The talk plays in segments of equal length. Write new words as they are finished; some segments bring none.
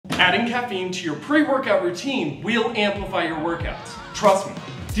Adding caffeine to your pre-workout routine will amplify your workouts. Trust me.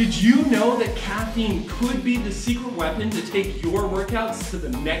 Did you know that caffeine could be the secret weapon to take your workouts to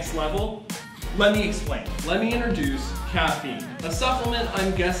the next level? Let me explain. Let me introduce caffeine, a supplement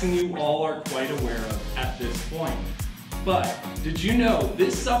I'm guessing you all are quite aware of at this point. But did you know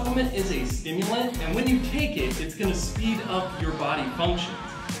this supplement is a stimulant, and when you take it, it's going to speed up your body functions,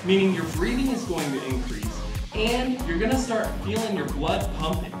 meaning your breathing is going to increase and you're going to start feeling your blood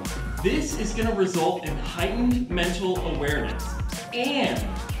pumping. This is going to result in heightened mental awareness and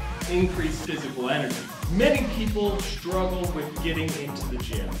increased physical energy. Many people struggle with getting into the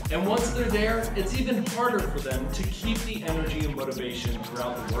gym, and once they're there, it's even harder for them to keep the energy and motivation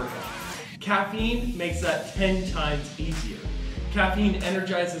throughout the workout. Caffeine makes that 10 times easier. Caffeine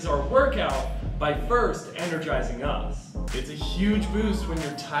energizes our workout by first energizing us. It's a huge boost when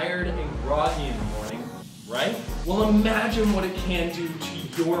you're tired and groggy in the morning, right? Well, imagine what it can do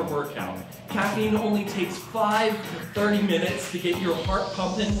to your workout. Caffeine only takes 5 to 30 minutes to get your heart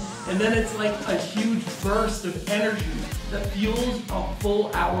pumping, and then it's like a huge burst of energy that fuels a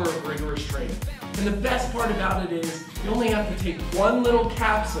full hour of rigorous training. And the best part about it is you only have to take one little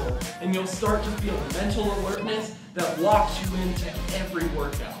capsule and you'll start to feel mental alertness that locks you into every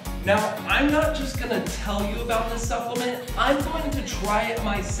workout. Now, I'm not just gonna tell you about this supplement, I'm going to try it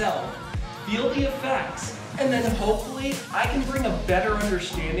myself, feel the effects, and then hopefully I can bring a better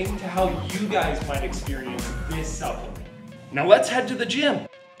understanding to how you guys might experience this supplement. Now let's head to the gym.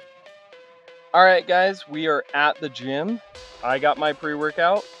 All right, guys, we are at the gym. I got my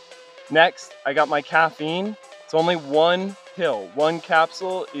pre-workout. Next, I got my caffeine. It's only one pill. One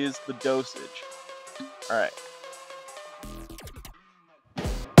capsule is the dosage. All right.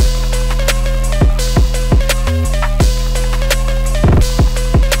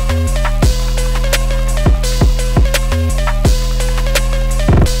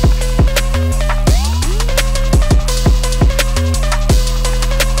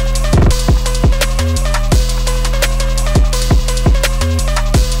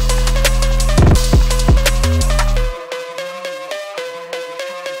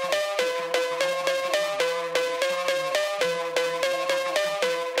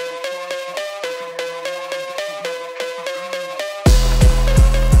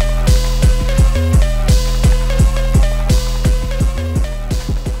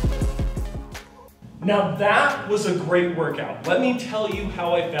 Now that was a great workout. Let me tell you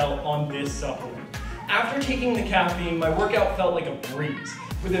how I felt on this supplement. After taking the caffeine, my workout felt like a breeze.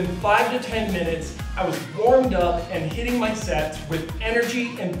 Within 5 to 10 minutes, I was warmed up and hitting my sets with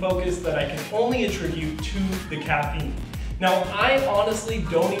energy and focus that I can only attribute to the caffeine. Now, I honestly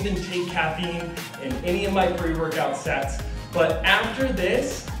don't even take caffeine in any of my pre-workout sets, but after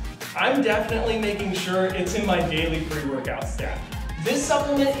this, I'm definitely making sure it's in my daily pre-workout stack. This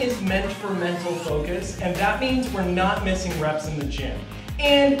supplement is meant for mental focus, and that means we're not missing reps in the gym.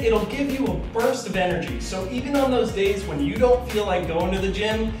 And it'll give you a burst of energy, so even on those days when you don't feel like going to the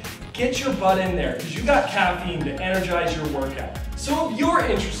gym, get your butt in there, because you got caffeine to energize your workout. So if you're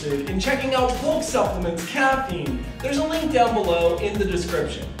interested in checking out BulkSupplements Caffeine, there's a link down below in the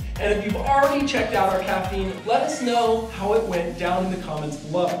description. And if you've already checked out our caffeine, let us know how it went down in the comments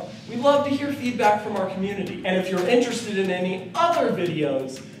below. We'd love to hear feedback from our community. And if you're interested in any other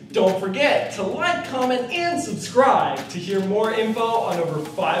videos, don't forget to like, comment, and subscribe to hear more info on over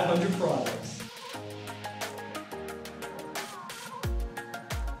 500 products.